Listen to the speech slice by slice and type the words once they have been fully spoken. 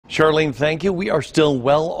Charlene, thank you. We are still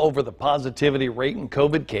well over the positivity rate in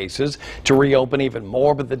COVID cases to reopen even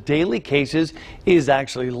more, but the daily cases is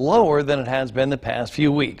actually lower than it has been the past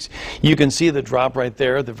few weeks. You can see the drop right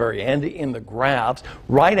there at the very end in the graphs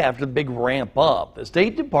right after the big ramp up. The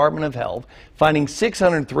State Department of Health finding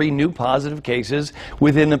 603 new positive cases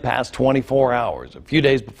within the past 24 hours. A few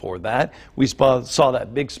days before that, we saw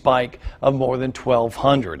that big spike of more than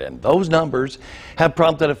 1,200, and those numbers have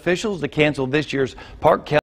prompted officials to cancel this year's Park County